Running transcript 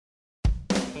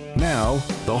Now,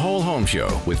 The Whole Home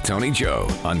Show with Tony Joe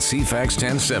on CFAX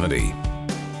 1070.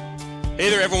 Hey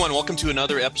there, everyone. Welcome to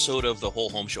another episode of The Whole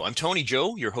Home Show. I'm Tony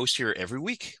Joe, your host here every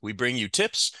week. We bring you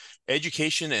tips,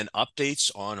 education, and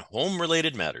updates on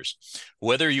home-related matters.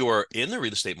 Whether you are in the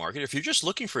real estate market, or if you're just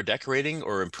looking for decorating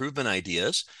or improvement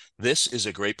ideas, this is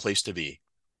a great place to be.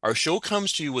 Our show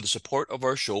comes to you with the support of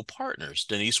our show partners,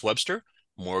 Denise Webster,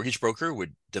 mortgage broker with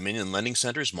Dominion Lending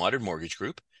Center's Modern Mortgage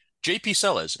Group, JP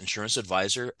Sellers, insurance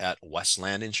advisor at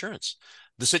Westland Insurance,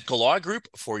 the Sitka Law Group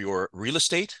for your real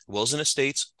estate, wills and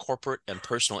estates, corporate and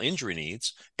personal injury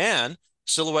needs, and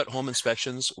Silhouette Home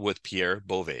Inspections with Pierre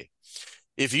Beauvais.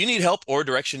 If you need help or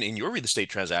direction in your real estate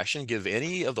transaction, give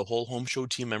any of the Whole Home Show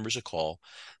team members a call.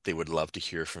 They would love to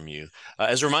hear from you.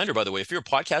 As a reminder, by the way, if you're a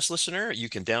podcast listener, you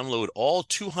can download all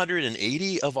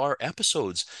 280 of our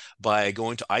episodes by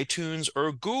going to iTunes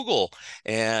or Google,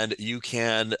 and you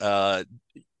can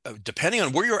depending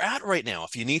on where you're at right now,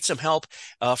 if you need some help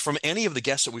from any of the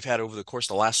guests that we've had over the course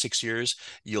of the last 6 years,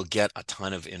 you'll get a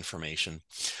ton of information.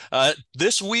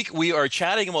 This week, we are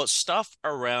chatting about stuff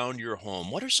around your home.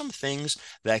 What are some things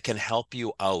that can help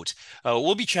you out?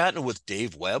 We'll be chatting with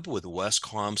Dave Webb with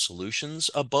Westcom Solutions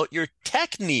about your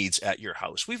tech needs at your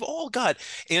house. We've all got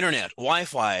internet,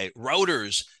 Wi-Fi,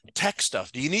 routers, tech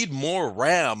stuff. Do you need more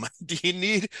RAM? Do you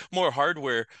need more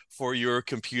hardware for your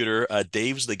computer?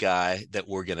 Dave's the guy that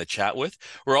we're going to chat with.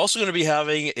 We're also going to be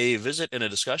having a visit and a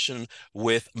discussion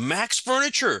with Max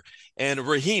Furniture and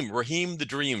Raheem the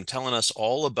Dream, telling us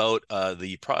all about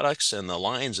the products and the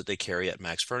lines that they carry at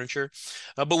Max Furniture.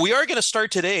 But we are going to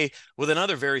start today with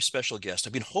another very special guest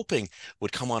I've been hoping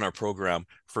would come on our program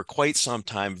for quite some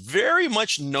time. Very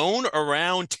much known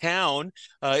around town.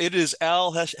 It is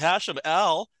Al Hashem.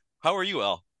 Al, how are you,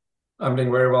 Al? I'm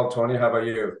doing very well, Tony. How about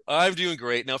you? I'm doing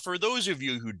great. Now, for those of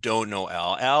you who don't know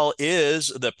Al, Al is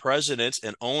the president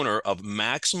and owner of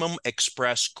Maximum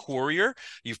Express Courier.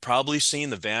 You've probably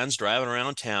seen the vans driving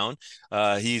around town.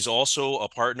 He's also a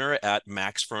partner at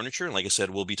Max Furniture. And like I said,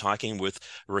 we'll be talking with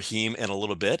Raheem in a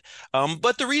little bit.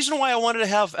 But the reason why I wanted to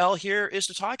have Al here is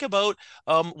to talk about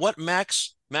what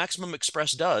Maximum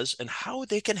Express does and how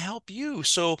they can help you.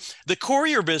 So the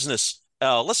courier business,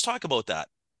 Al, let's talk about that.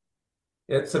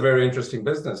 It's a very interesting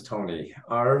business, Tony.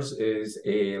 Ours is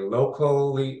a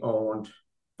locally owned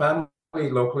and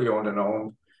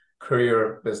owned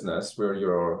courier business. We're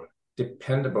your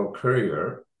dependable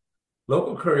courier,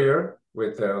 local courier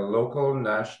with a local,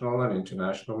 national, and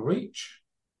international reach.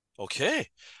 Okay.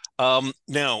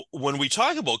 Now, when we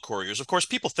talk about couriers, of course,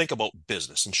 people think about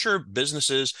business. And sure,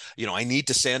 businesses, I need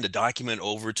to send a document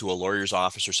over to a lawyer's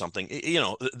office or something.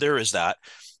 There is that.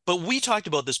 But we talked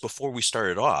about this before we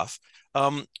started off.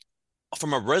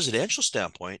 From a residential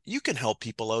standpoint, you can help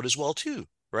people out as well too,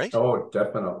 right? Oh,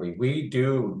 definitely. We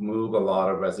do move a lot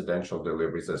of residential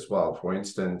deliveries as well. For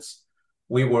instance,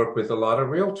 we work with a lot of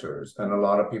realtors and a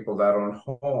lot of people that own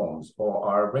homes or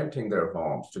are renting their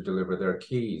homes to deliver their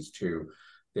keys to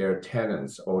their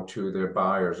tenants or to their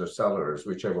buyers or sellers,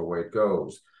 whichever way it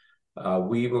goes.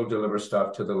 We will deliver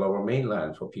stuff to the lower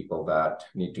mainland for people that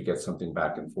need to get something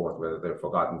back and forth, whether they've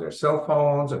forgotten their cell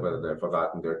phones or whether they've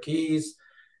forgotten their keys.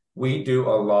 We do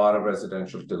a lot of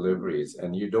residential deliveries,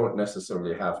 and you don't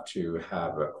necessarily have to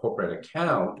have a corporate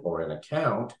account or an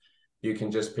account. You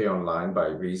can just pay online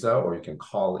by Visa, or you can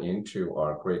call into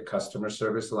our great customer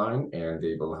service line, and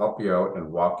they will help you out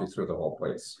and walk you through the whole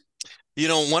place.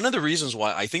 One of the reasons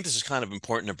why I think this is kind of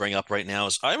important to bring up right now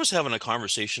is I was having a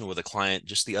conversation with a client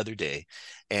just the other day,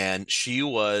 and she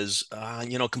was,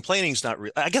 complaining is not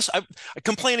real. I guess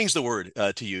complaining is the word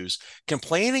to use.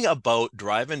 Complaining about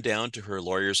driving down to her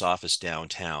lawyer's office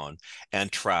downtown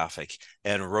and traffic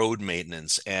and road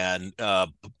maintenance and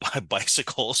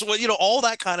bicycles, all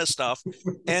that kind of stuff.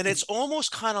 And it's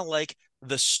almost kind of like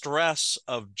the stress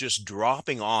of just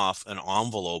dropping off an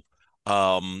envelope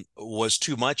was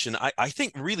too much. And I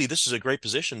think really this is a great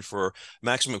position for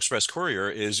Maximum Express Courier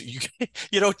is you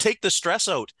take the stress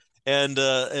out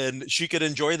and she could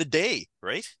enjoy the day,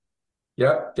 right?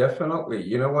 Yeah, definitely.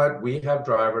 You know what? We have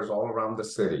drivers all around the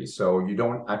city, so you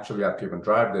don't actually have to even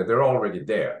drive there. They're already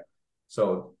there.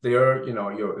 So you're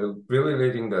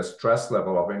alleviating the stress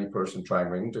level of any person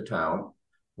trying into town.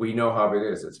 We know how it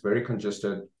is. It's very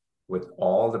congested with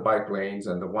all the bike lanes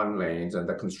and the one lanes and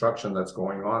the construction that's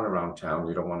going on around town.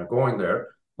 You don't want to go in there.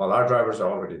 Well, our drivers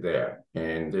are already there,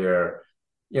 and they're,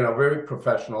 very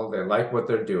professional. They like what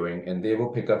they're doing, and they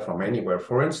will pick up from anywhere.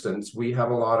 For instance, we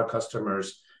have a lot of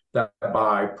customers that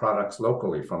buy products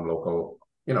locally from local,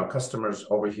 customers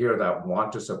over here that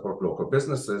want to support local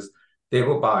businesses. They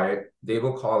will buy it. They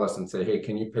will call us and say, hey,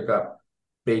 can you pick up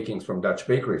bakings from Dutch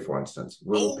Bakery, for instance?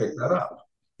 We will pick that up.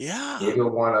 Yeah. They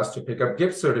will want us to pick up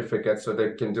gift certificates so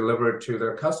they can deliver it to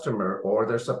their customer or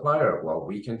their supplier. Well,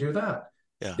 we can do that.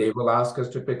 Yeah. They will ask us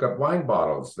to pick up wine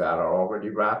bottles that are already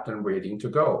wrapped and waiting to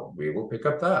go. We will pick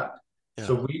up that.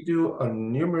 So Yeah. we do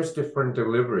numerous different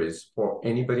deliveries for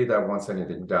anybody that wants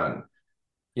anything done.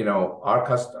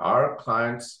 Our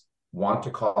clients want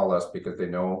to call us because they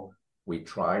know we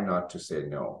try not to say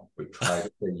no. We try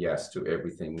to say yes to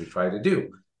everything we try to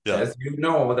do. Yeah. As you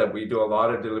know, that we do a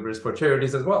lot of deliveries for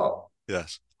charities as well.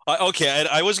 Yes. Okay,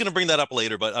 I was going to bring that up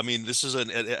later, but I mean, this is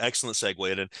an excellent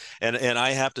segue, and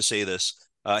I have to say this,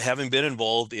 having been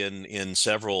involved in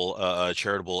several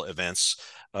charitable events.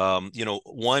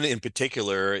 One in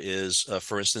particular is,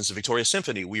 for instance, the Victoria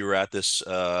Symphony. We were at this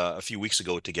a few weeks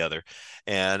ago together,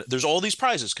 and there's all these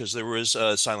prizes because there was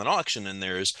a silent auction, and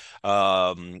there's,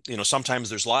 sometimes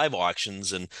there's live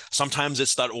auctions, and sometimes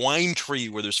it's that wine tree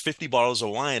where there's 50 bottles of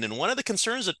wine. And one of the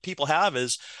concerns that people have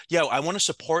is, yeah, I want to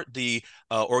support the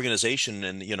organization,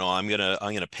 and I'm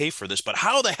gonna pay for this, but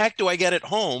how the heck do I get it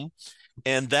home?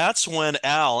 And that's when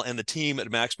Al and the team at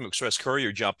Maximum Express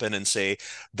Courier jump in and say,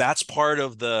 that's part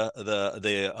of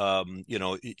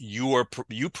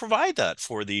you provide that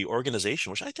for the organization,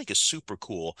 which I think is super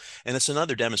cool. And it's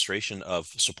another demonstration of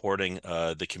supporting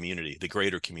the community, the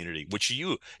greater community, which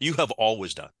you have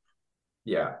always done.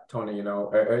 Yeah, Tony,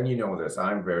 and you know this,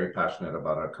 I'm very passionate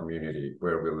about our community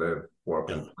where we live, work,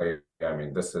 Yeah. and play. I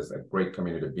mean, this is a great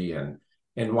community to be in.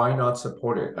 And why not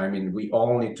support it? I mean, we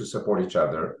all need to support each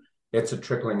other. It's a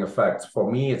trickling effect. For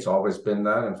me, it's always been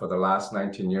that. And for the last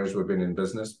 19 years we've been in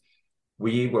business,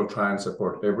 we will try and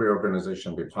support every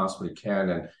organization we possibly can.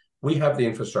 And we have the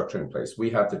infrastructure in place. We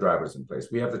have the drivers in place.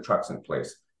 We have the trucks in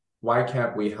place. Why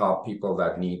can't we help people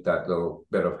that need that little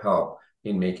bit of help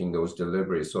in making those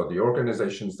deliveries? So the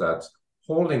organizations that's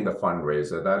holding the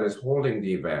fundraiser, that is holding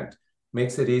the event,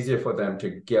 makes it easier for them to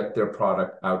get their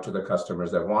product out to the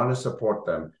customers that want to support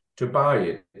them to buy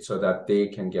it so that they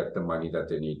can get the money that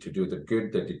they need to do the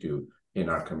good that they do in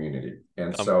our community.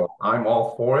 And Um, so I'm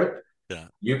all for it. yeah.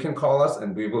 You can call us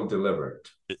and we will deliver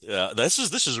it. This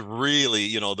is really,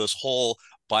 this whole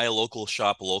buy a local,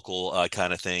 shop local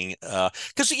kind of thing.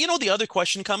 Because the other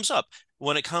question comes up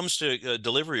when it comes to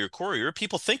delivery or courier.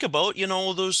 People think about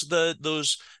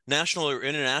those national or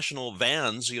international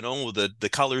vans. The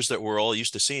colors that we're all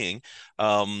used to seeing.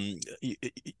 I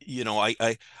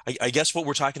guess what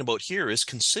we're talking about here is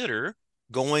consider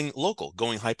going local,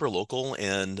 going hyper local,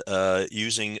 and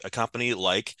using a company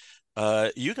like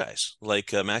you guys,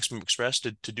 like Maximum Express,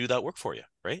 to do that work for you,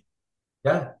 right?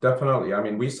 Yeah, definitely. I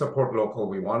mean, we support local.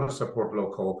 We want to support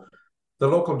local. The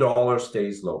local dollar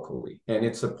stays locally and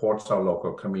it supports our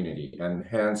local community. And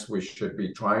hence, we should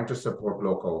be trying to support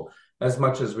local as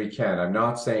much as we can. I'm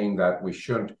not saying that we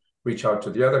shouldn't reach out to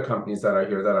the other companies that are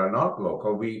here that are not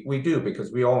local. We do,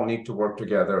 because we all need to work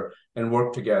together and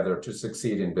work together to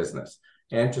succeed in business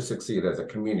and to succeed as a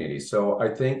community. So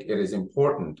I think it is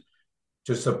important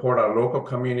to support our local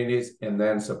communities and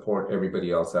then support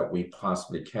everybody else that we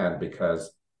possibly can,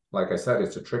 because like I said,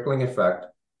 it's a trickling effect.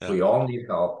 Yeah. We all need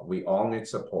help. We all need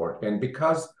support. And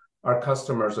because our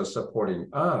customers are supporting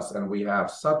us and we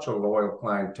have such a loyal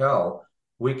clientele,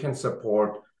 we can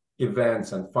support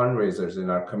events and fundraisers in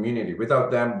our community.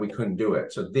 Without them, we couldn't do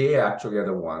it. So they actually are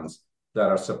the ones that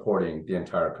are supporting the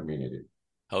entire community.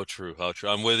 How true, how true.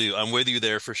 I'm with you. I'm with you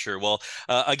there for sure. Well,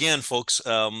 again, folks,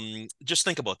 just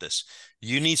think about this.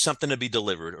 You need something to be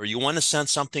delivered, or you want to send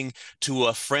something to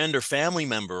a friend or family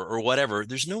member or whatever.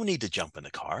 There's no need to jump in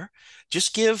the car.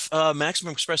 Just give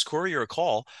Maximum Express Courier a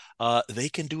call. They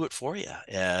can do it for you.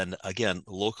 And again,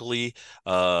 locally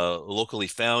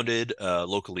founded,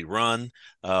 locally run.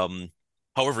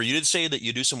 However, you did say that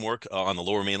you do some work on the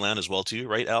Lower Mainland as well, too,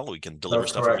 right, Al? We can deliver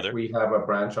That's stuff over correct. there. We have a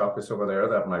branch office over there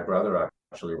that my brother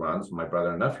actually runs. My brother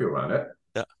and nephew run it.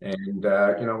 Yeah.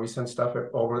 And, we send stuff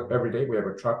over every day. We have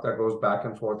a truck that goes back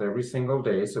and forth every single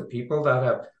day. So people that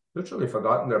have literally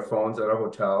forgotten their phones at a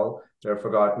hotel, they've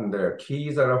forgotten their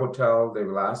keys at a hotel, they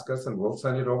will ask us and we'll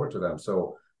send it over to them.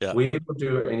 So Yeah. we will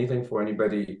do anything for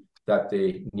anybody that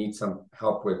they need some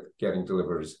help with getting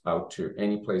deliveries out to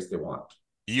any place they want.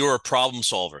 You're a problem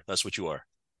solver. That's what you are.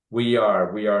 We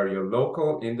are your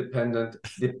local, independent,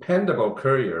 dependable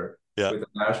courier Yeah. with a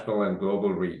national and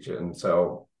global reach. And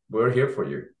so we're here for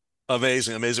you.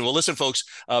 Amazing, amazing. Well, listen, folks,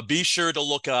 be sure to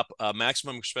look up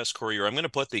Maximum Express Courier. I'm going to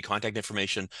put the contact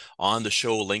information on the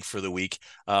show link for the week.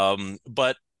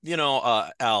 But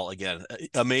Al, again,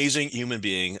 amazing human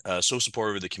being, so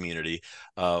supportive of the community.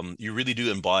 You really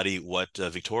do embody what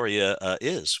Victoria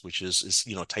is, which is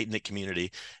tight-knit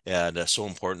community, and so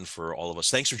important for all of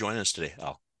us. Thanks for joining us today,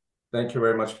 Al. Thank you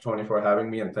very much, Tony, for having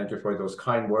me. And thank you for those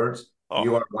kind words.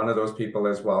 You Oh, are one of those people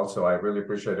as well. So I really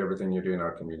appreciate everything you do in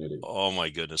our community. oh my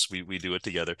goodness. We do it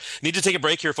together. Need to take a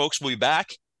break here, folks. We'll be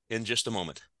back in just a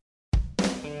moment.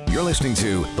 You're listening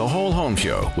to The Whole Home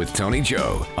Show with Tony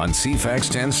Joe on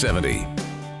CFAX 1070.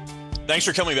 Thanks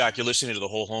for coming back. You're listening to The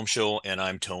Whole Home Show, and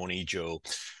I'm Tony Joe.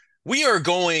 We are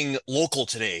going local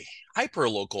today, hyper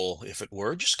local, if it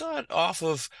were. Just got off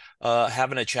of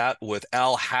having a chat with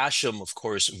Al Hashem, of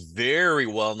course, very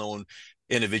well known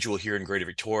individual here in Greater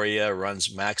Victoria,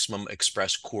 runs Maximum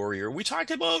Express Courier. We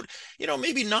talked about,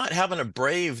 maybe not having to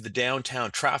brave the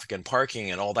downtown traffic and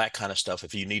parking and all that kind of stuff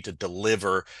if you need to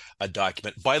deliver a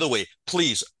document. By the way,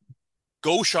 please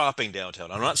go shopping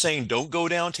downtown. I'm not saying don't go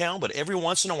downtown, but every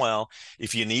once in a while,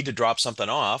 if you need to drop something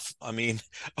off, I mean,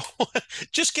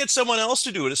 just get someone else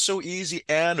to do it. It's so easy.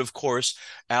 And of course,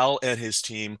 Al and his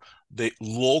team, the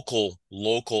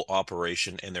local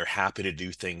operation, and they're happy to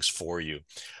do things for you.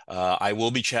 I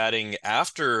will be chatting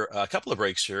after a couple of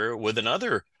breaks here with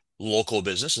another local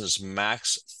business, and it's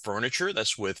Max Furniture.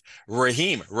 That's with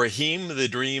Raheem the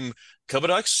Dream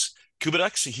Kubadux.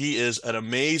 He is an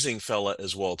amazing fella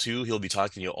as well too. He'll be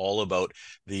talking to you all about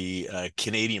the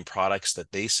Canadian products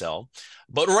that they sell.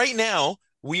 But right now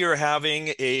we are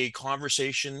having a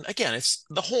conversation. Again, it's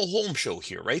the whole home show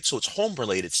here, right? So it's home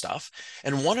related stuff.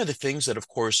 And one of the things that, of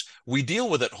course, we deal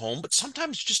with at home, but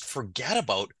sometimes just forget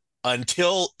about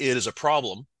until it is a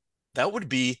problem, that would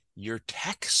be your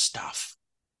tech stuff.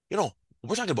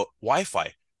 We're talking about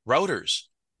Wi-Fi, routers,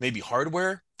 maybe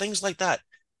hardware, things like that.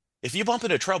 If you bump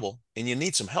into trouble and you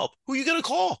need some help, who are you going to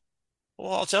call?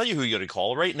 Well, I'll tell you who you're going to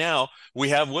call. Right now, we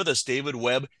have with us David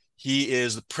Webb. He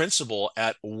is the principal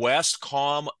at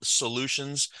Westcom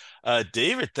Solutions.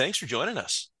 David, thanks for joining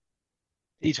us.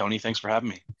 Hey, Tony, thanks for having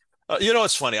me.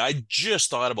 It's funny. I just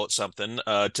thought about something.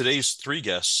 Today's three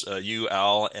guests, you,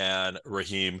 Al, and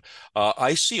Raheem.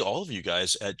 I see all of you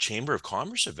guys at Chamber of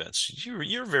Commerce events.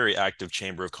 You're a very active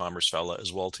Chamber of Commerce fella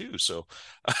as well, too. So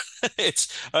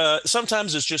it's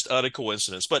sometimes it's just out of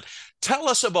coincidence. But tell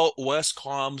us about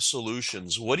Westcom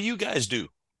Solutions. What do you guys do?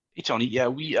 Hey, Tony. Yeah,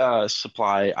 we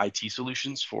supply IT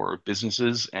solutions for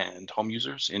businesses and home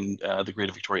users in the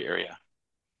Greater Victoria area.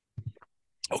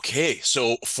 Okay,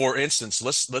 so for instance,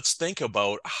 let's think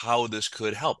about how this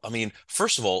could help. I mean,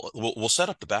 first of all, we'll set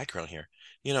up the background here.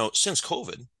 Since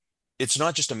COVID, it's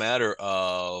not just a matter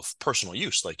of personal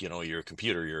use, like your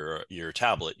computer, your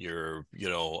tablet, your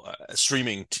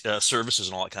streaming services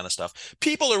and all that kind of stuff.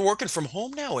 People are working from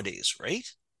home nowadays, right?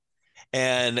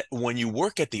 And when you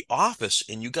work at the office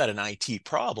and you got an IT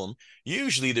problem,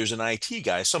 usually there's an IT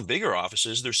guy. Some bigger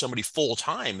offices, there's somebody full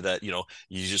time that, you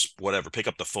just whatever, pick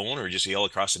up the phone or just yell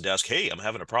across the desk, "Hey, I'm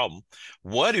having a problem."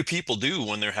 What do people do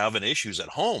when they're having issues at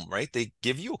home, right? They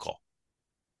give you a call.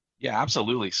 Yeah,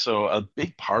 absolutely. So a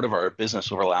big part of our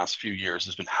business over the last few years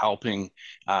has been helping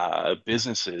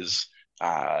businesses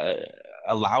uh,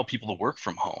 allow people to work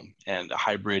from home and a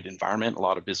hybrid environment. A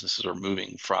lot of businesses are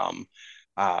moving from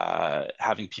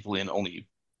having people in only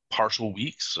partial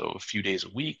weeks, so a few days a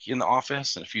week in the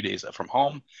office and a few days from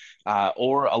home,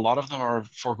 or a lot of them are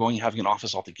foregoing having an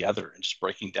office altogether and just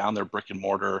breaking down their brick and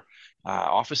mortar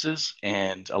offices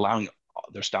and allowing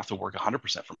their staff to work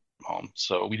 100% from home.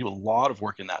 So we do a lot of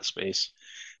work in that space.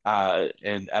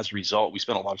 And as a result, we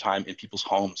spend a lot of time in people's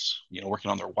homes,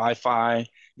 working on their Wi-Fi,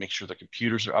 make sure their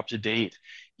computers are up to date.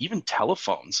 Even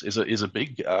telephones is a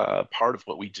big part of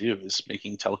what we do, is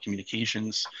making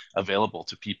telecommunications available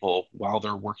to people while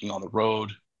they're working on the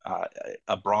road,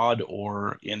 abroad,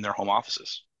 or in their home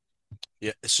offices.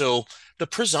 Yeah. So the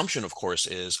presumption, of course,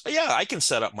 is, yeah, I can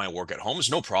set up my work at home. It's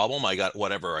no problem. I got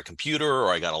whatever, a computer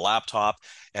or I got a laptop,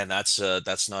 and that's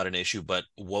not an issue. But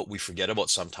what we forget about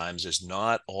sometimes is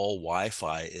not all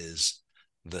Wi-Fi is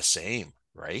the same,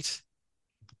 right?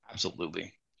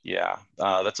 Absolutely. Yeah,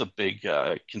 that's a big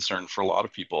concern for a lot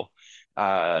of people.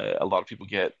 A lot of people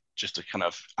get just a kind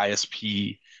of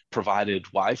ISP provided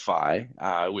Wi-Fi,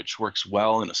 which works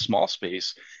well in a small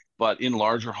space, but in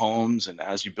larger homes and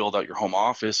as you build out your home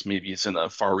office, maybe it's in a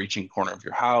far-reaching corner of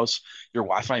your house, your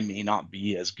Wi-Fi may not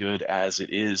be as good as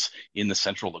it is in the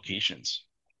central locations.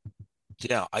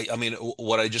 Yeah, I mean,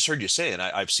 what I just heard you say, and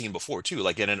I've seen before too,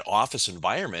 like in an office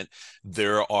environment,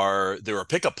 there are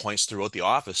pickup points throughout the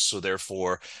office, so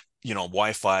therefore,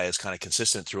 Wi-Fi is kind of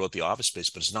consistent throughout the office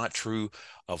space, but it's not true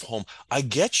of home. I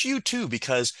get you too,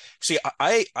 because see,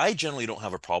 I generally don't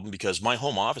have a problem because my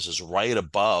home office is right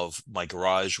above my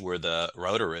garage where the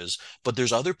router is, but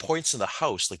there's other points in the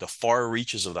house, like the far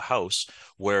reaches of the house,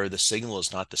 where the signal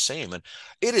is not the same, and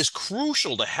it is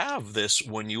crucial to have this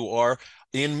when you are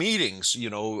in meetings,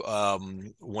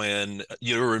 when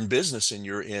you're in business and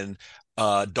you're in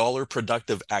dollar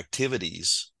productive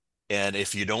activities. And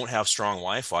if you don't have strong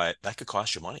Wi-Fi, that could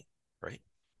cost you money, right?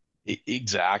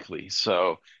 Exactly.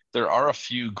 So there are a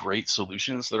few great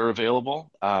solutions that are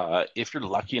available. If you're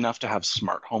lucky enough to have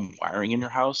smart home wiring in your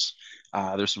house,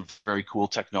 there's some very cool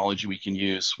technology we can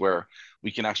use where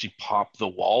we can actually pop the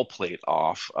wall plate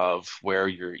off of where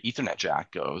your Ethernet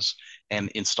jack goes and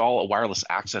install a wireless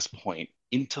access point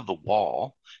into the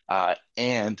wall,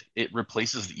 and it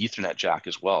replaces the Ethernet jack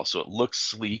as well. So it looks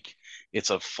sleek. It's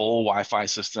a full Wi-Fi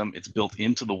system. It's built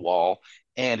into the wall,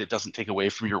 and it doesn't take away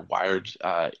from your wired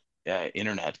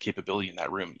internet capability in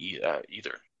that room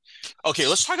either. Okay,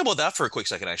 let's talk about that for a quick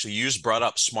second. Actually, you just brought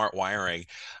up smart wiring.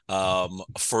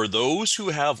 For those who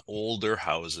have older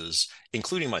houses,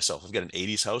 including myself, I've got an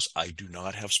 80s house. I do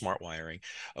not have smart wiring.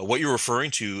 What you're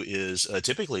referring to is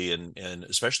typically and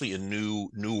especially in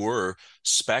newer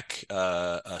spec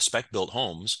built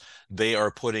homes, they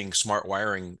are putting smart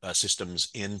wiring systems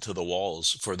into the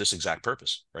walls for this exact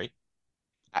purpose, right?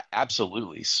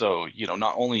 Absolutely. So,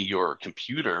 not only your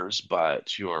computers, but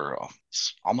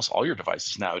almost all your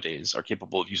devices nowadays are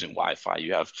capable of using Wi-Fi.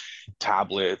 You have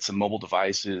tablets and mobile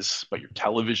devices, but your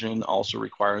television also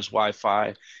requires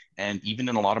Wi-Fi. And even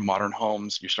in a lot of modern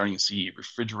homes, you're starting to see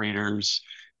refrigerators,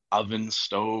 ovens,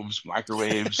 stoves,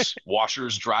 microwaves,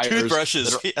 washers, dryers that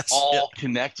Toothbrushes, are yes, yeah. all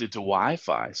connected to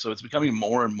Wi-Fi. So it's becoming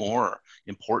more and more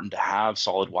important to have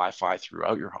solid Wi-Fi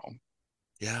throughout your home.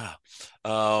 Yeah.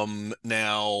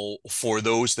 Now, for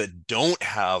those that don't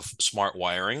have smart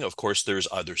wiring, of course, there's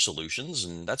other solutions,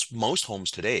 and that's most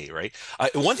homes today, right?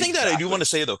 One thing that I do want Exactly. to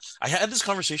say, though, I had this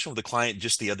conversation with a client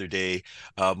just the other day,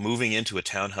 moving into a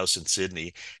townhouse in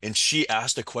Sydney, and she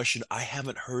asked a question I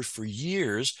haven't heard for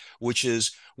years, which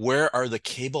is, where are the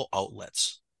cable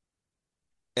outlets?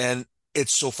 And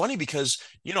it's so funny because,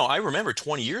 I remember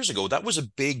 20 years ago, that was a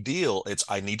big deal.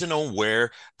 I need to know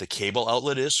where the cable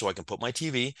outlet is so I can put my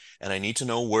TV, and I need to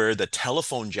know where the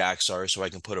telephone jacks are so I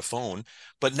can put a phone.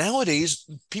 But nowadays,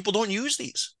 people don't use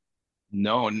these.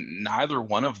 No, neither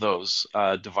one of those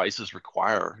devices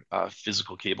require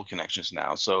physical cable connections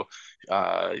now. So,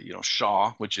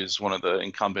 Shaw, which is one of the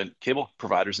incumbent cable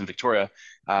providers in Victoria,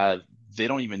 uh, they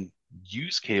don't even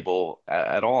use cable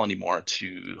at all anymore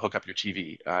to hook up your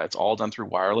TV. It's all done through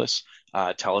wireless.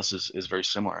 TELUS is very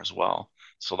similar as well.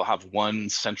 So they'll have one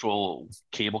central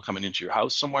cable coming into your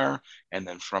house somewhere, and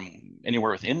then from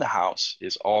anywhere within the house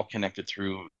is all connected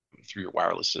through your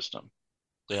wireless system.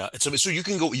 Yeah, so you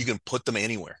can put them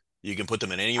anywhere. You can put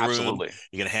them in any room. Absolutely.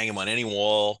 You can hang them on any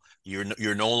wall.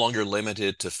 You're no longer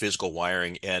limited to physical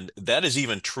wiring, and that is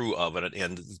even true of it.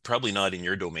 And probably not in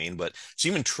your domain, but it's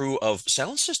even true of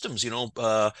sound systems. In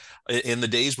the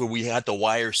days where we had to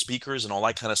wire speakers and all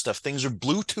that kind of stuff, things are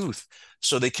Bluetooth,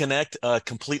 so they connect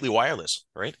completely wireless,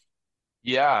 right?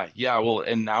 Yeah, yeah. Well,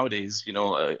 and nowadays,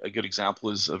 a good example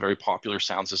is a very popular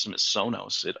sound system is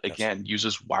Sonos. It Yes. again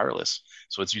uses wireless.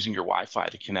 So it's using your Wi-Fi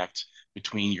to connect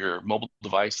between your mobile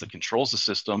device that controls the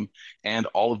system and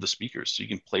all of the speakers. So you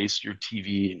can place your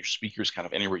TV and your speakers kind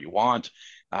of anywhere you want.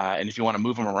 And if you want to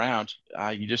move them around,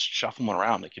 you just shuffle them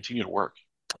around. They continue to work.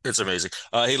 It's amazing.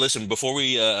 Hey, listen, before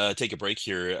we take a break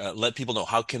here, let people know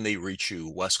how can they reach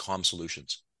you, Westcom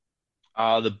Solutions.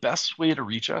 The best way to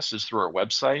reach us is through our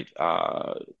website,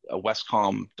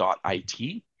 westcom.it.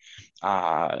 It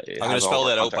I'm going to has all of spell our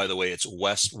that out, by contact. the way. It's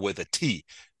West with a T,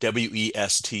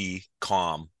 WEST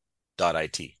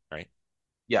right?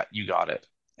 Yeah, you got it.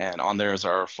 And on there is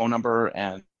our phone number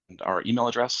and our email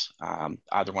address.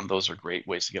 Either one of those are great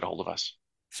ways to get a hold of us.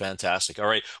 Fantastic. All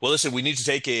right. Well, listen, we need to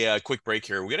take a, quick break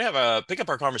here. We're going to have a pick up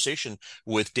our conversation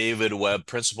with David Webb,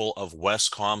 principal of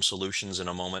Westcom Solutions, in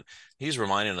a moment. He's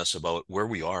reminding us about where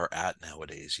we are at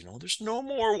nowadays. There's no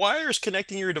more wires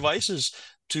connecting your devices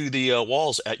to the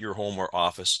walls at your home or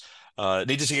office.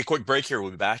 Need to take a quick break here.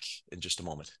 We'll be back in just a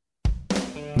moment.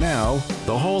 Now,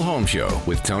 the Whole Home Show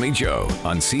with Tony Joe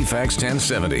on CFAX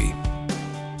 1070.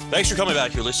 Thanks for coming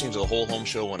back. You're listening to The Whole Home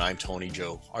Show, and I'm Tony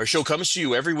Joe. Our show comes to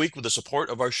you every week with the support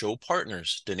of our show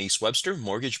partners: Denise Webster,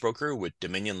 mortgage broker with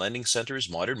Dominion Lending Center's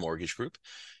Modern Mortgage Group;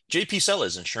 JP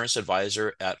Sellers, insurance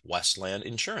advisor at Westland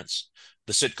Insurance;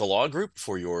 the Sitka Law Group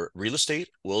for your real estate,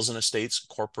 wills and estates,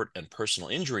 corporate and personal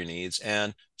injury needs;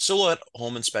 and Silhouette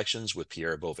Home Inspections with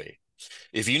Pierre Beauvais.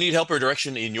 If you need help or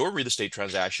direction in your real estate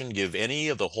transaction, give any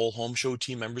of the Whole Home Show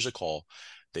team members a call.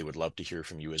 They would love to hear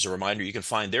from you. As a reminder, you can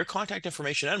find their contact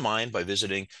information and mine by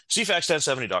visiting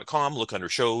cfax1070.com. Look under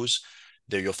shows.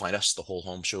 There you'll find us, The Whole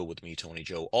Home Show with me, Tony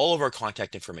Joe. All of our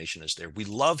contact information is there. We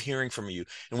love hearing from you,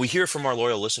 and we hear from our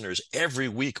loyal listeners every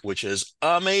week, which is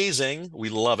amazing. We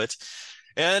love it.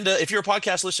 And if you're a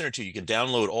podcast listener too, you can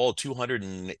download all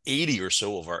 280 or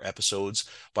so of our episodes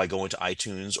by going to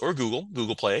iTunes or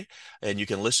Google Play, and you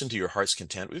can listen to your heart's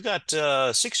content. We've got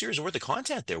 6 years worth of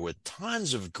content there with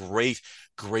tons of great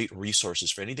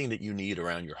resources for anything that you need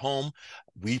around your home.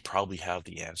 We probably have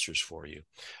the answers for you.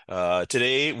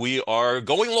 Today, we are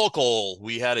going local.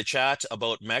 We had a chat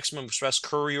about Maximum Express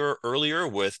Courier earlier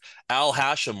with Al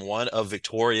Hashem, one of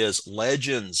Victoria's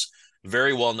legends,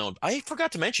 very well known. I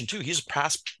forgot to mention too, he's a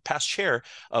past chair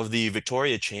of the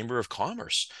Victoria Chamber of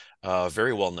Commerce.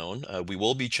 Very well known. We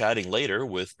will be chatting later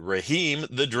with Raheem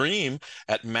the Dream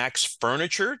at Max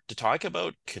Furniture to talk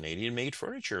about Canadian-made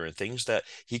furniture and things that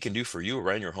he can do for you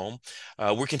around your home.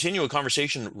 We're continuing a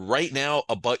conversation right now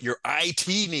about your IT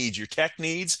needs, your tech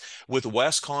needs with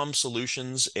Westcom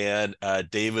Solutions and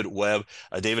David Webb.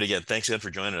 David, again, thanks again for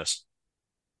joining us.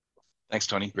 Thanks,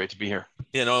 Tony. Great to be here.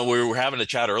 You know, we were having a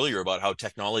chat earlier about how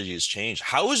technology has changed.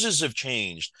 Houses have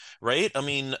changed, right? I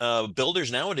mean,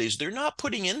 builders nowadays, they're not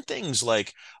putting in things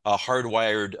like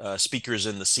hardwired speakers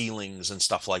in the ceilings and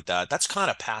stuff like that. That's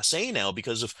kind of passe now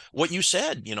because of what you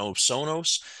said, you know,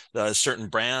 Sonos, certain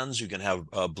brands, you can have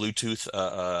Bluetooth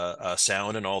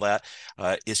sound and all that.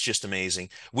 It's just amazing.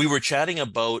 We were chatting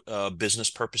about business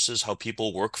purposes, how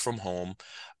people work from home.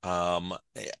 Um,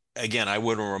 Again, I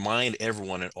would remind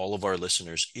everyone and all of our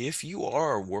listeners, if you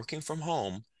are working from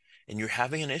home and you're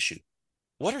having an issue,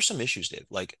 what are some issues, Dave?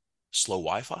 Like slow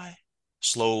Wi-Fi?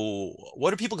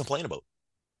 What do people complain about?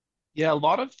 Yeah, a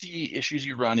lot of the issues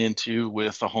you run into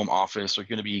with the home office are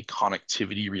going to be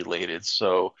connectivity related.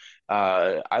 So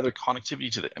either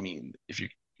connectivity to the, I mean, if you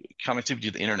connectivity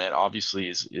to the internet obviously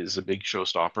is a big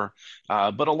showstopper,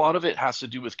 but a lot of it has to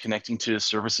do with connecting to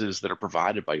services that are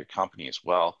provided by your company as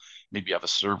well. Maybe you have a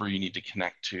server you need to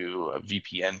connect to, a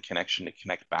VPN connection to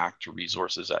connect back to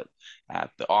resources at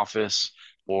the office,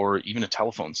 or even a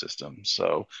telephone system.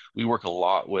 So we work a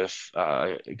lot with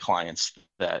clients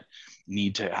that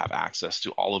need to have access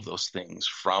to all of those things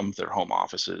from their home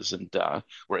offices, and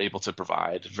we're able to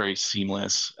provide very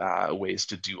seamless ways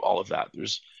to do all of that.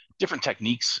 There's different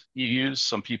techniques you use.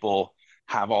 Some people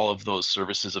have all of those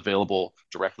services available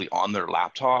directly on their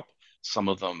laptop. Some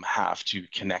of them have to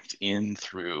connect in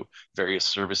through various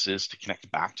services to connect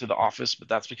back to the office, but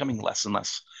that's becoming less and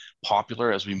less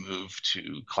popular as we move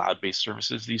to cloud-based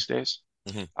services these days.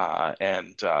 Mhm.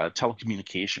 And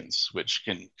telecommunications, which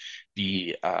can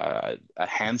be a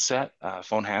handset, a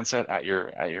phone handset at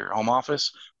your home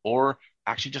office, or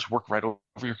actually just work right over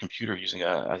your computer using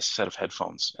a set of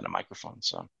headphones and a microphone.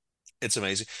 So It's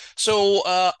amazing. So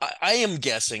I am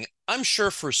guessing, I'm sure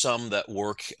for some that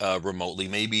work remotely,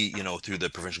 maybe, you know, through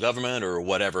the provincial government or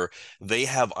whatever, they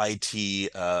have IT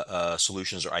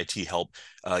solutions or IT help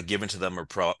given to them or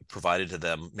provided to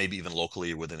them, maybe even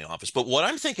locally within the office. But what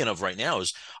I'm thinking of right now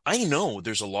is I know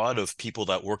there's a lot of people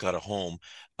that work out of home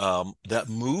that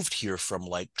moved here from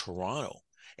like Toronto,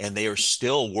 and they are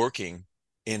still working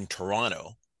in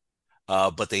Toronto,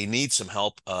 but they need some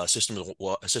help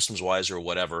systems wise or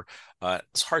whatever.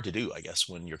 It's hard to do, I guess,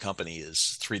 when your company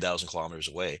is 3,000 kilometers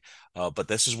away. But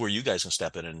this is where you guys can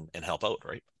step in and help out,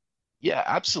 right? yeah,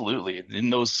 absolutely. In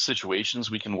those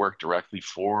situations, we can work directly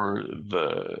for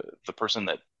the person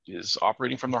that is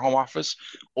operating from their home office,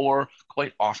 or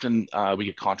quite often we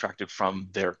get contracted from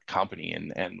their company,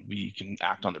 and we can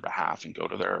act on their behalf and go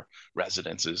to their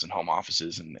residences and home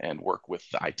offices and work with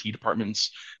the IT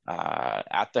departments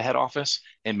at the head office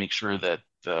and make sure that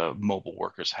the mobile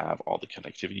workers have all the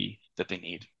connectivity that they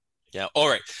need. Yeah. All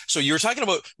right. So you were talking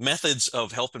about methods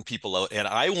of helping people out, and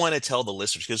I want to tell the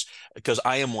listeners because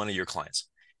I am one of your clients,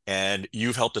 and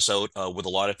you've helped us out with a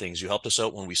lot of things. You helped us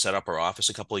out when we set up our office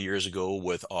a couple of years ago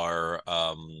with our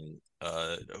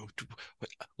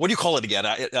what do you call it again?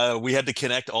 We had to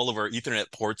connect all of our Ethernet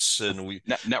ports, and we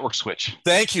Network switch.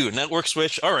 thank you, network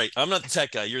switch. All right, I'm not the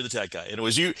tech guy. You're the tech guy, and it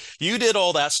was you. You did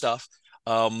all that stuff.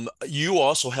 You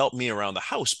also helped me around the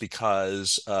house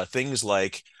because things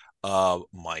like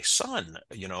my son,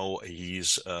 you know,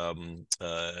 he's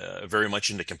very much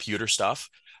into computer stuff,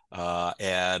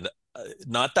 and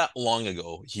not that long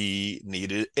ago, he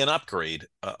needed an upgrade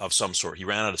of some sort. He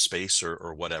ran out of space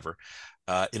or whatever,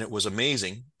 and it was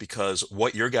amazing because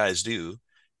what your guys do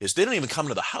is they don't even come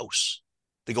to the house.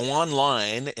 They go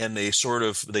online and they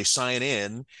sign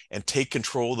in and take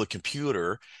control of the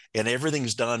computer, and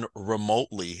everything's done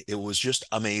remotely. It was just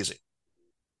amazing.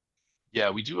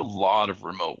 Yeah, we do a lot of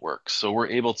remote work, so we're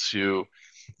able to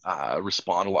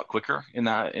respond a lot quicker in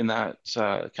that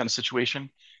kind of situation.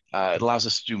 It allows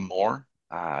us to do more,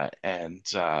 and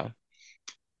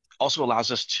also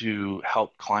allows us to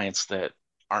help clients that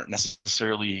aren't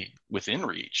necessarily within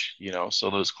reach,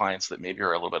 so those clients that maybe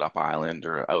are a little bit up island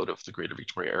or out of the greater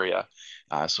Victoria area.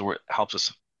 So it helps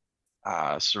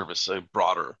us service a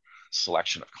broader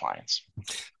selection of clients.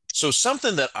 So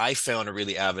something that I found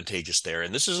really advantageous there,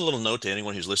 and this is a little note to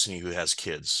anyone who's listening who has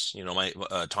kids. My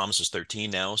Thomas is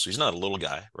 13 now, so he's not a little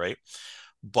guy, right?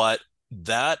 But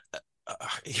that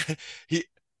he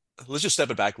let's just step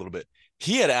it back a little bit.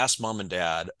 He had asked mom and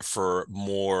dad for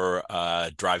more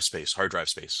drive space, hard drive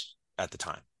space at the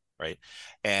time, right?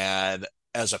 And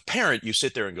as a parent, you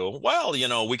sit there and go, well,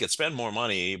 we could spend more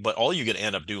money, but all you're going to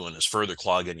end up doing is further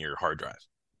clogging your hard drive.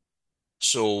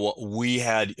 So we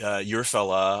had your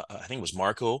fella, I think it was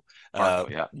Marco. Marco,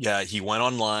 yeah. Yeah, he went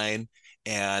online.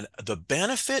 And the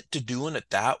benefit to doing it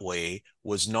that way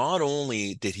was not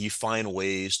only did he find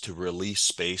ways to release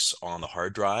space on the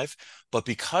hard drive, but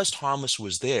because Thomas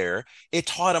was there, it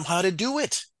taught him how to do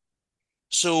it.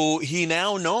 So he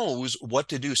now knows what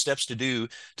to do, steps to do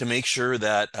to make sure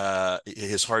that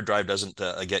his hard drive doesn't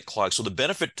get clogged. So the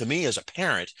benefit to me as a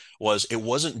parent was it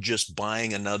wasn't just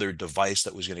buying another device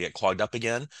that was going to get clogged up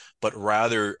again, but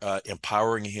rather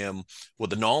empowering him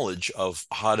with the knowledge of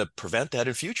how to prevent that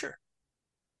in future.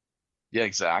 Yeah,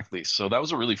 exactly. So that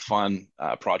was a really fun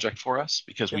project for us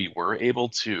because we were able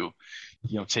to,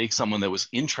 take someone that was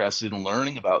interested in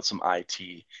learning about some IT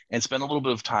and spend a little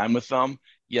bit of time with them.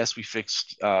 Yes, we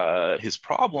fixed his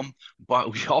problem,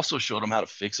 but we also showed him how to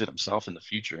fix it himself in the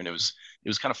future, and it was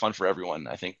kind of fun for everyone.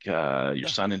 I think your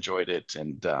son enjoyed it,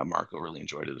 and Marco really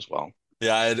enjoyed it as well.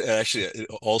 Yeah, I actually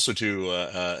also too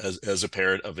as a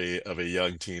parent of a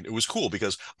young teen, it was cool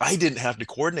because I didn't have to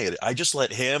coordinate it. I just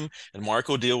let him and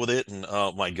Marco deal with it, and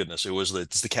oh my goodness,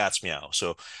 it's the cat's meow.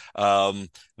 So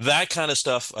that kind of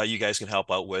stuff you guys can help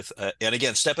out with. And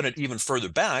again, stepping it even further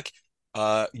back,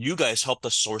 you guys helped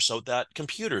us source out that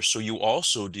computer, so you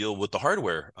also deal with the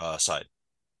hardware side.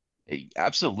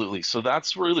 Absolutely. So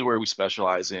that's really where we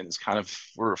specialize in is kind of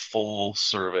we're a full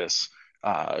service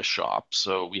shop.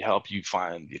 So we help you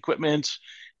find the equipment.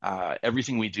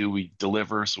 Everything we do, we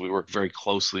deliver. So we work very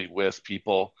closely with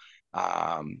people,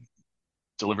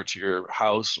 deliver to your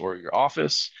house or your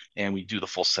office, and we do the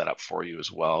full setup for you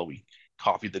as well. We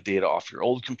copy the data off your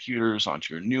old computers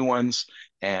onto your new ones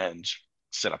and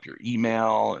set up your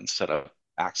email and set up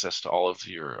access to all of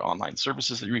your online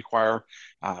services that you require.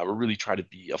 We really try to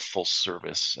be a full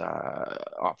service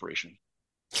operation.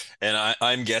 And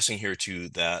I'm guessing here too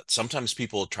that sometimes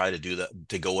people try to do that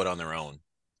to go it on their own,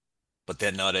 but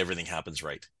then not everything happens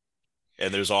right.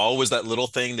 And there's always that little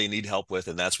thing they need help with,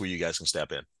 and that's where you guys can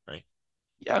step in, right?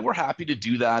 Yeah, we're happy to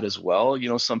do that as well.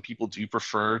 Some people do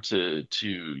prefer to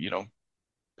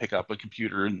pick up a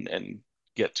computer and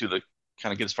get to the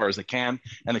kind of get as far as they can,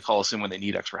 and they call us in when they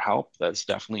need extra help. That's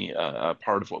definitely a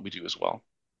part of what we do as well.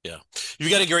 Yeah.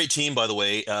 You've got a great team, by the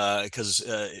way, because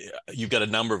you've got a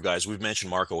number of guys. We've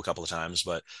mentioned Marco a couple of times,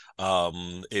 but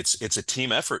it's a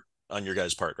team effort on your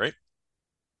guys' part, right?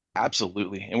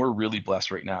 Absolutely. And we're really blessed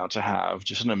right now to have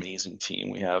just an amazing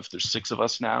team. There's 6 of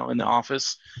us now in the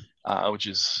office, which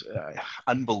is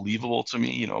unbelievable to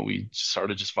me. We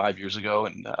started just 5 years ago,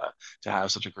 and to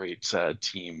have such a great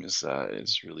team is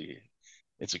really,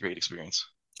 it's a great experience.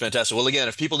 Fantastic. Well, again,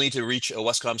 if people need to reach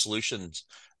Westcom Solutions,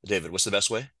 David, what's the best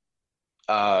way?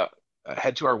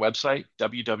 Head to our website,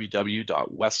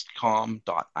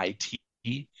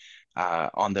 www.westcom.it.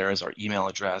 On there is our email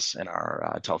address and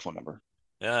our telephone number.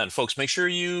 Yeah, and folks, make sure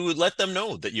you let them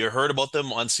know that you heard about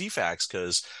them on CFAX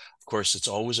because, of course, it's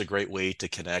always a great way to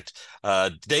connect.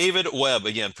 David Webb,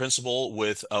 again, principal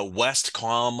with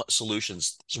Westcom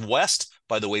Solutions. It's West,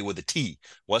 by the way, with a T,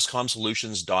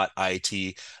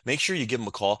 westcomsolutions.it. Make sure you give them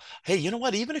a call. Hey, you know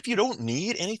what? Even if you don't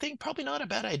need anything, probably not a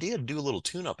bad idea to do a little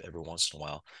tune-up every once in a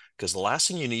while because the last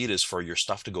thing you need is for your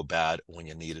stuff to go bad when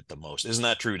you need it the most. Isn't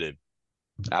that true, Dave?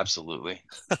 Absolutely.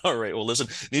 All right. Well, listen,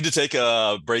 need to take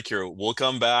a break here. We'll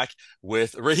come back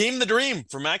with Raheem the Dream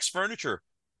from Max Furniture.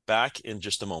 Back in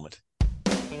just a moment.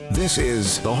 This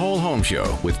is The Whole Home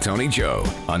Show with Tony Joe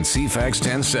on CFAX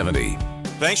 1070.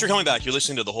 Thanks for coming back. You're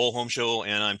listening to The Whole Home Show,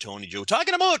 and I'm Tony Joe.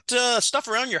 Talking about stuff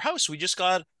around your house. We just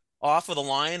got off of the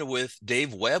line with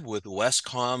Dave Webb with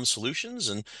Westcom Solutions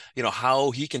and, how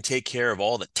he can take care of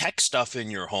all the tech stuff in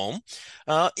your home.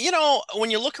 When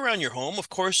you look around your home, of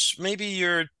course, maybe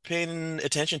you're paying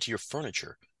attention to your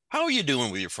furniture. How are you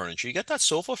doing with your furniture? You got that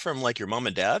sofa from like your mom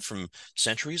and dad from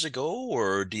centuries ago,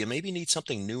 or do you maybe need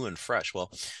something new and fresh? Well,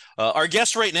 our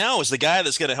guest right now is the guy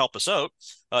that's going to help us out.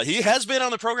 He has been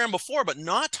on the program before, but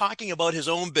not talking about his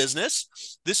own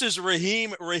business. This is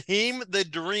Raheem the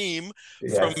Dream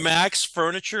from Max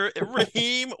Furniture.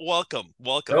 Raheem, welcome.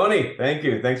 Tony, thank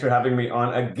you. Thanks for having me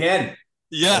on again.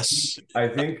 Yes. I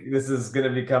think this is going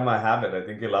to become a habit. I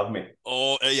think you love me.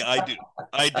 Oh, yeah, I do.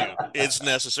 I do. It's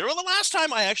necessary. Well, the last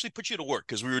time I actually put you to work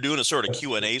because we were doing a sort of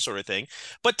Q&A sort of thing.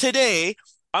 But today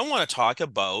I want to talk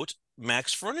about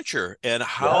Max Furniture and Yeah.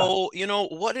 how,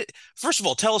 first of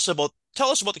all, tell us about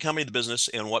the company, the business,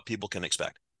 and what people can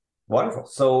expect. Wonderful.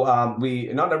 So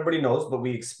we not everybody knows, but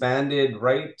we expanded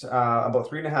right about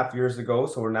 3.5 years ago.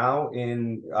 So we're now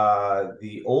in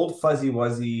the old Fuzzy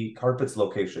Wuzzy Carpets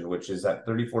location, which is at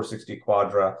 3460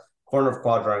 corner of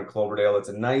Quadra and Cloverdale. It's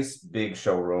a nice big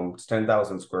showroom. It's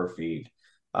 10,000 square feet.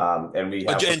 And we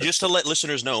have And just to let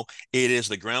listeners know, it is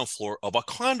the ground floor of a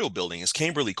condo building. It's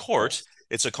Camberley Court.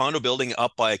 It's a condo building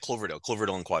up by Cloverdale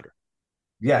and Quadra.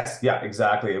 Yes, yeah,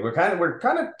 exactly. We're kind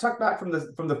of tucked back from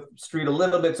the street a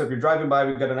little bit. So if you're driving by,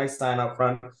 we've got a nice sign out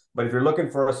front. But if you're looking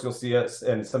for us, you'll see us.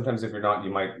 And sometimes if you're not, you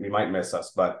might miss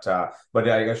us. But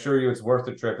I assure you, it's worth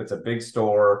the trip. It's a big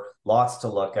store, lots to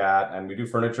look at, and we do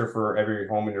furniture for every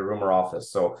home in your room or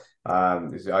office. So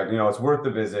it's worth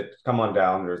the visit. Come on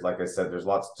down. There's, like I said, there's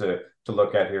lots to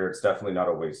look at here. It's definitely not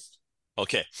a waste.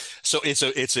 Okay, so it's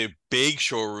a big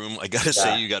showroom. I gotta say,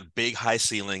 Yeah. you got big high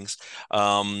ceilings.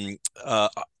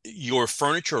 Your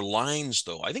furniture lines,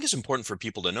 though, I think it's important for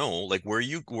people to know, like where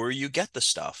you get the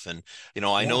stuff. And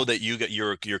I Yeah. know that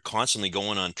you're constantly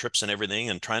going on trips and everything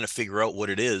and trying to figure out what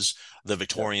it is the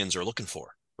Victorians are looking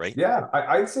for, right? Yeah,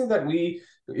 I'd say that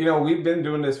we've been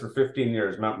doing this for 15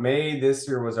 years. May this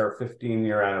year was our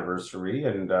 15-year anniversary,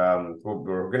 and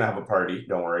we're gonna have a party.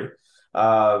 Don't worry.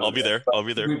 I'll Um, be there. but I'll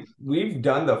be there. we've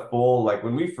done the full, like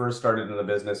when we first started in the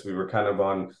business, we were kind of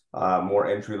on more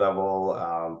entry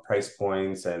level price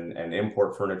points and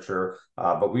import furniture.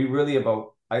 But we really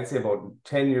I'd say about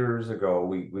 10 years ago,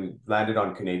 we landed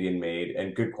on Canadian made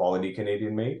and good quality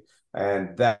Canadian made.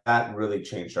 And that really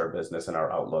changed our business and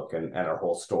our outlook and our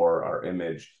whole store, our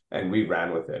image, and we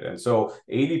ran with it. And so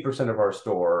 80% of our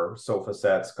store, sofa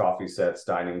sets, coffee sets,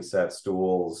 dining sets,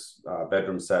 stools,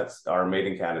 bedroom sets are made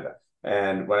in Canada.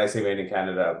 And when I say made in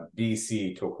Canada,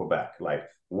 BC to Quebec, like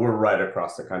we're right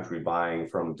across the country buying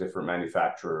from different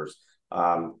manufacturers,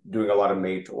 doing a lot of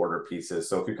made to order pieces.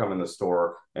 So if you come in the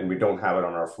store and we don't have it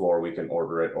on our floor, we can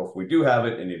order it. Or if we do have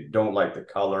it and you don't like the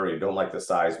color, you don't like the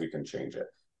size, we can change it,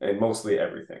 and mostly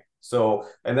everything. So,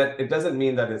 and that it doesn't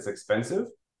mean that it's expensive,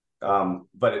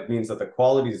 but it means that the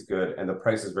quality is good and the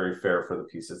price is very fair for the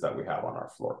pieces that we have on our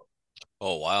floor.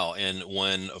 Oh, wow. And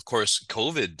when, of course,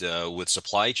 COVID with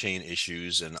supply chain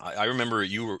issues, and I remember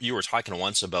you were talking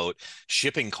once about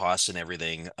shipping costs and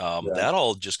everything. Yeah. That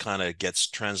all just kind of gets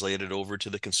translated over to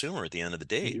the consumer at the end of the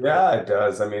day, right? Yeah, it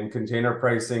does. I mean, container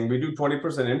pricing, we do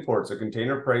 20% import. So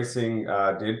container pricing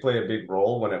did play a big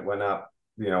role when it went up,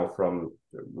 from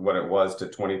what it was to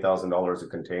 $20,000 a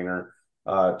container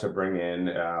to bring in.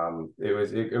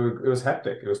 It was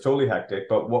hectic. It was totally hectic.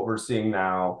 But what we're seeing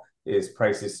now is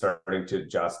prices starting to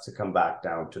adjust to come back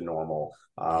down to normal.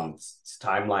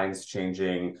 Timelines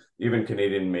changing, even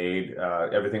Canadian made,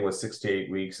 everything was 6 to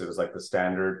 8 weeks. It was like the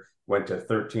standard, went to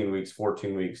 13 weeks,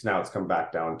 14 weeks. Now it's come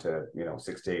back down to,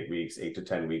 6 to 8 weeks, 8 to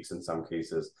 10 weeks in some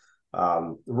cases.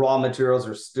 Raw materials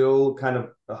are still kind of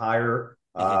higher,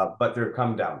 Hmm. but they've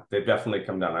come down. They've definitely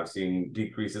come down. I've seen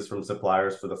decreases from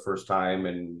suppliers for the first time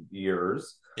in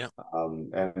years. Yeah.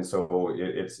 And so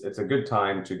it's a good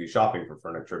time to be shopping for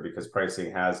furniture because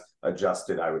pricing has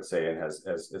adjusted, I would say, and has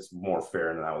it's more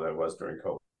fair now than it was during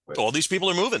COVID. All these people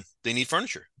are moving. They need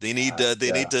furniture. They Yeah.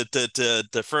 need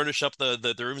to furnish up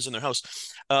the rooms in their house.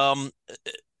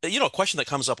 A question that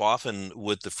comes up often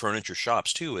with the furniture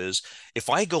shops too is if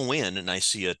I go in and I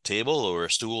see a table or a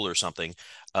stool or something,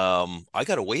 I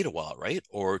got to wait a while, right?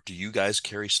 Or do you guys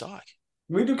carry stock?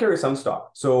 We do carry some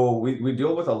stock. So we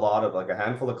deal with a lot of like a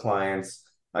handful of clients,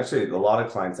 actually a lot of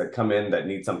clients that come in that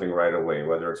need something right away,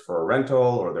 whether it's for a rental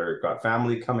or they've got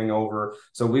family coming over.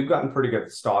 So we've gotten pretty good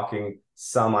at stocking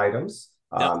some items.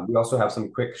 Yeah. We also have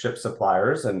some quick ship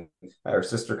suppliers, and our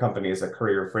sister company is a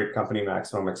courier freight company,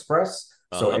 Maximum Express.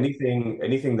 So Uh-huh.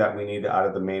 anything that we need out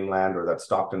of the mainland or that's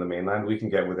stocked in the mainland, we can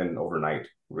get within overnight,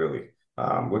 really.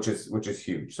 Which is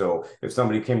huge. So if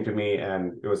somebody came to me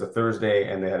and it was a Thursday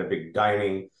and they had a big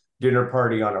dining dinner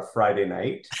party on a Friday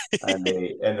night and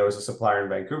there was a supplier in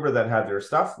Vancouver that had their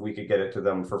stuff, we could get it to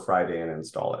them for Friday and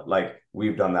install it. Like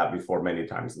we've done that before many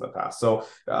times in the past. So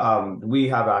we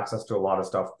have access to a lot of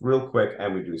stuff real quick,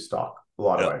 and we do stock a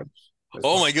lot of Yeah. items. It's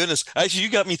Oh fun. my goodness. Actually, you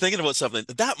got me thinking about something.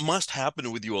 That must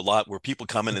happen with you a lot where people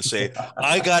come in and say,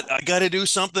 I got to do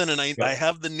something and I Yeah.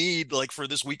 have the need like for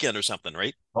this weekend or something,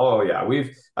 right? Oh yeah,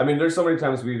 I mean, there's so many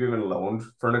times we've even loaned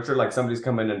furniture. Like somebody's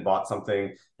come in and bought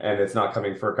something and it's not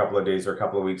coming for a couple of days or a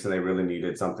couple of weeks and they really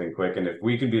needed something quick. And if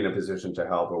we can be in a position to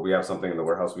help or we have something in the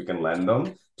warehouse, we can lend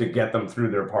them to get them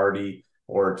through their party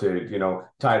or to,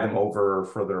 tie them over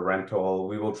for their rental.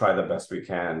 We will try the best we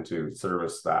can to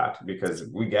service that because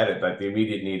we get it that the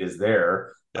immediate need is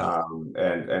there. Yeah.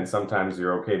 And sometimes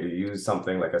you're okay to use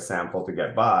something like a sample to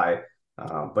get by.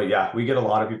 But yeah, we get a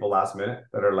lot of people last minute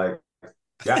that are like,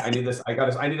 yeah, I need this.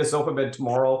 I need a sofa bed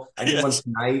tomorrow. I need one Yes.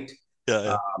 tonight.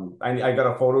 Yeah. Yeah. I got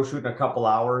a photo shoot in a couple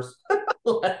hours.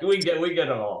 We get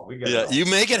it all. We get it Yeah. all. You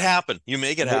make it happen. You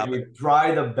make it happen. We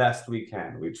try the best we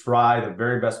can. We try the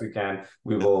very best we can.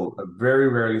 We Yeah. will very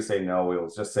rarely say no. We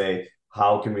will just say,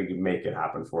 how can we make it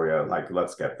happen for you? Like,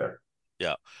 let's get there.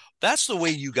 Yeah. That's the way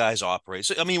you guys operate.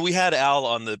 So, I mean, we had Al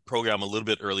on the program a little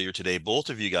bit earlier today, both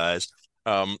of you guys.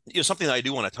 Something that I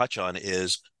do want to touch on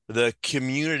is the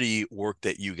community work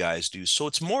that you guys do. So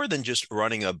it's more than just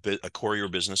running a courier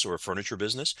business or a furniture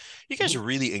business. You guys are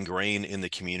really ingrained in the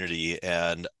community.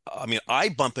 And I mean, I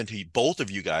bump into both of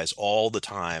you guys all the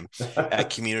time at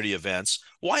community events.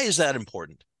 Why is that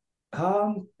important?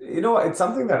 It's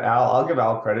something that I'll give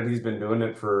Al credit. He's been doing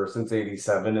it for since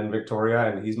 '87 in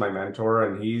Victoria, and he's my mentor.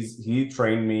 And he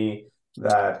trained me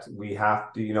that we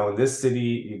have to, in this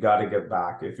city, you got to give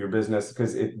back if your business,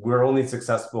 because we're only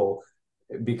successful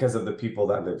because of the people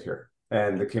that live here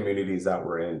and the communities that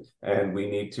we're in, and we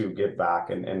need to give back.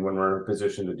 And when we're in a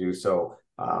position to do so,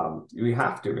 we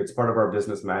have to. It's part of our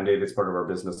business mandate. It's part of our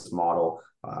business model.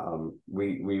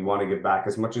 We want to give back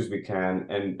as much as we can,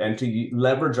 and to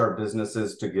leverage our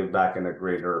businesses to give back in a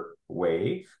greater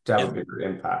way to have Yeah. a bigger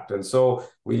impact. And so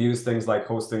we use things like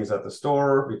host things at the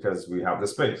store because we have the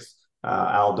space.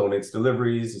 Al donates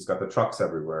deliveries. He's got the trucks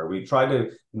everywhere. We try to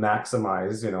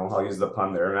maximize, I'll use the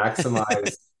pun there,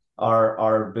 maximize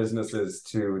our businesses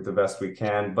to the best we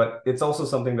can. But it's also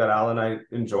something that Al and I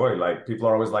enjoy. Like people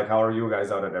are always like, how are you guys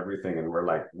out at everything? And we're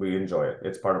like, we enjoy it.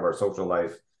 It's part of our social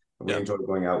life. We Yeah. enjoy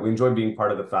going out. We enjoy being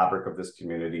part of the fabric of this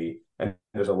community. And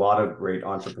there's a lot of great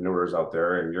entrepreneurs out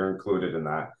there, and you're included in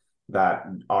that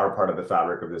are part of the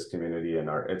fabric of this community. And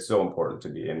it's so important to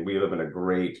be. And we live in a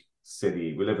great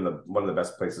city. We live in one of the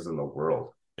best places in the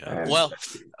world. Yeah. And Well,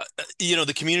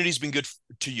 the community's been good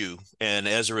to you, and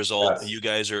as a result, yes. you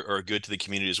guys are good to the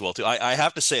community as well too. I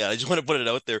have to say, I just want to put it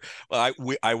out there.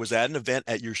 I was at an event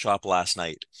at your shop last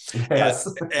night, and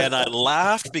Yes. and I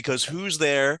laughed because who's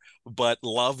there but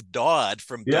Love Dodd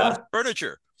from Dodd Yeah.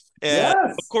 Furniture. And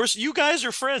of Yes. course, you guys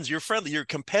are friends. You're friendly. You're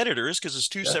competitors because it's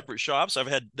two Yeah. separate shops. I've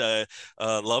had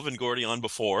Love and Gordy on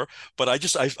before, but I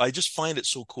just find it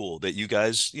so cool that you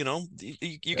guys, you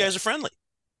Yeah. guys are friendly.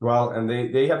 Well, and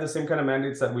they have the same kind of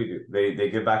mandates that we do. They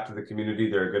give back to the community.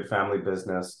 They're a good family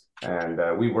business, and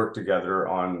we work together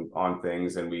on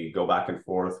things, and we go back and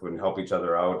forth and help each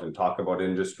other out and talk about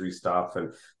industry stuff.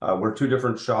 And we're two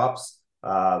different shops,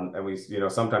 and we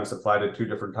sometimes supply to two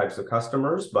different types of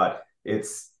customers, but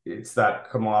it's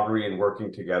that camaraderie and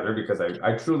working together because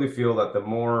I truly feel that the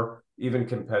more even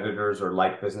competitors or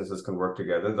like businesses can work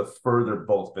together, the further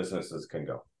both businesses can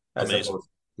go, as Amazing. opposed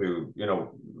to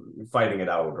fighting it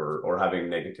out or having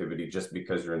negativity just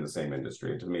because you're in the same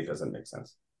industry. To me, it doesn't make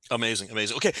sense. Amazing,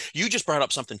 amazing. Okay, you just brought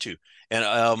up something too, and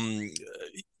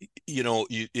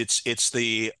it's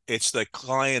the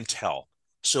clientele.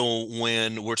 So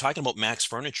when we're talking about Max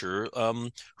Furniture,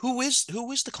 who is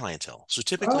the clientele? So Um,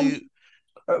 typically,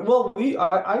 well,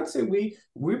 I'd say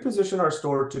we position our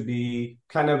store to be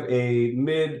kind of a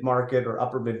mid-market or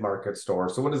upper mid-market store.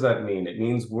 So what does that mean? It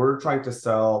means we're trying to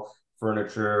sell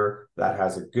furniture that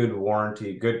has a good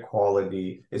warranty, good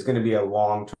quality, is going to be a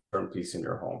long-term piece in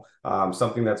your home.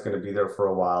 Something that's going to be there for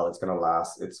a while. It's going to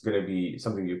last. It's going to be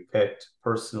something you picked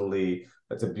personally.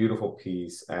 It's a beautiful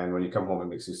piece. And when you come home, it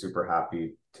makes you super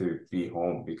happy to be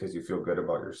home because you feel good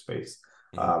about your space.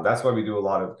 Mhm. That's why we do a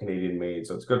lot of Canadian made.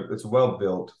 So it's good. It's well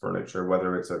built furniture,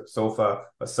 whether it's a sofa,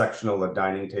 a sectional, a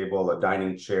dining table, a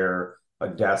dining chair, a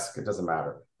desk. It doesn't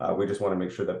matter. We just want to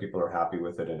make sure that people are happy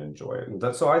with it and enjoy it.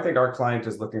 And so I think our client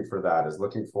is looking for that, is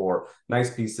looking for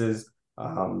nice pieces.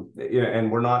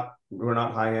 And we're not we're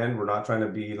not high end. We're not trying to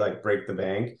be like break the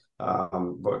bank.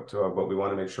 But we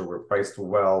want to make sure we're priced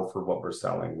well for what we're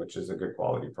selling, which is a good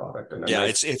quality product and a Yeah,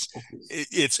 nice.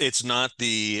 it's not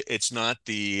the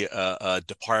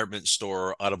department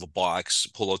store out of a box,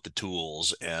 pull out the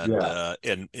tools Yeah.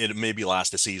 and it maybe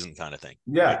last a season kind of thing,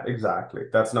 right? Yeah, exactly.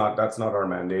 That's not our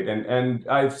mandate. And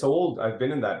I've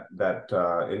been in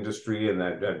that industry, and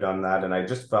I've done that, and I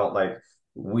just felt like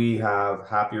we have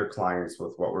happier clients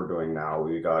with what we're doing now.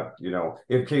 We got,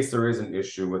 in case there is an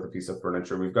issue with a piece of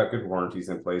furniture, we've got good warranties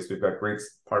in place. We've got great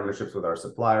partnerships with our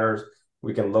suppliers.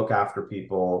 We can look after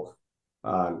people.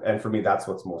 And for me, that's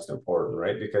what's most important,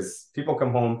 right? Because people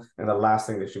come home and the last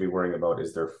thing they should be worrying about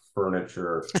is their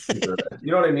furniture.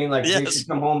 You know what I mean? Like they Yes. should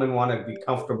come home and want to be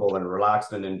comfortable and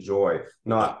relaxed and enjoy,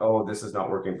 not, oh, this is not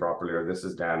working properly, or this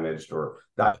is damaged, or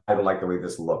that I don't like the way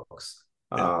this looks.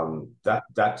 Yeah.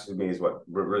 That to me is what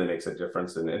really makes a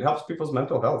difference. And it helps people's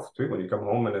mental health too. When you come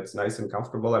home and it's nice and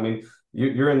comfortable. I mean,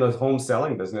 you're in the home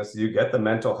selling business, you get the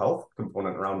mental health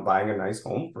component around buying a nice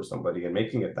home for somebody and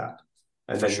making it that.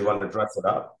 And For then you sure. want to dress it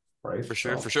up, right? For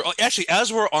sure, So for sure. Oh, actually,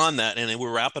 as we're on that, and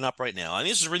we're wrapping up right now, and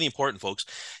this is really important, folks.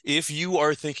 If you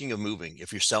are thinking of moving,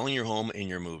 if you're selling your home and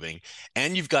you're moving,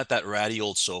 and you've got that ratty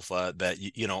old sofa that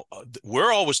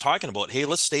we're always talking about, hey,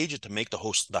 let's stage it to make the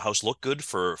house look good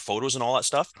for photos and all that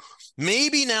stuff.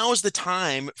 Maybe now is the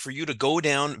time for you to go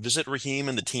down, visit Raheem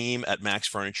and the team at Max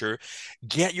Furniture,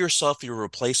 get yourself your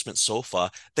replacement sofa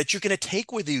that you're going to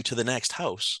take with you to the next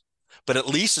house. But at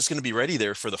least it's going to be ready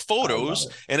there for the I love photos,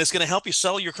 it. and it's going to help you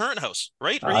sell your current house,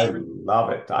 right, I Raheem? love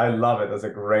it. I love it. That's a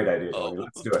great idea, Oh, Tony.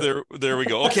 Let's do it. there we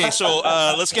go. Okay, so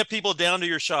let's get people down to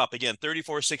your shop again,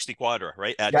 3460 Quadra,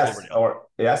 right at Yes, Cloverdale. or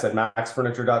yes, at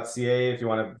maxfurniture.ca if you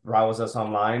want to browse us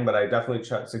online. But I definitely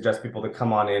suggest people to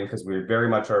come on in because we very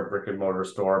much are a brick and mortar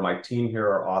store. My team here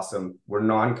are awesome. We're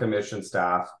non-commissioned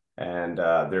staff, and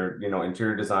they're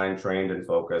interior design trained and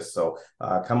focused. So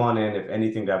come on in if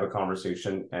anything to have a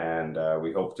conversation, and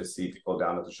we hope to see people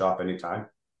down at the shop anytime.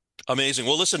 Amazing.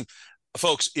 Well, listen,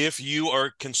 folks, if you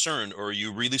are concerned or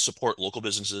you really support local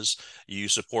businesses, you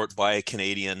support Buy a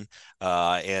Canadian,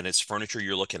 and it's furniture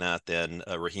you're looking at, then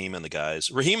Raheem and the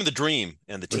guys, Raheem and the Dream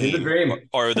and the We're in the team dream.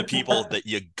 are the people that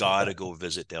you gotta go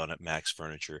visit down at Max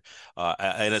Furniture.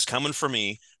 And it's coming for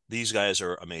me. These guys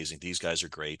are amazing. These guys are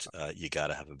great. You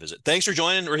gotta have a visit. Thanks for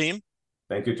joining, Raheem.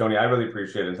 Thank you, Tony. I really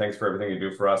appreciate it. And thanks for everything you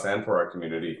do for us and for our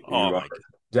community. Oh You are my God.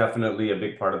 definitely a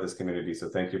big part of this community. So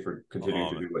thank you for continuing Oh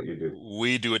to man. do what you do.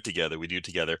 We do it together. We do it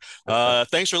together.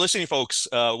 Thanks for listening, folks.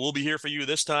 We'll be here for you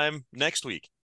this time next week.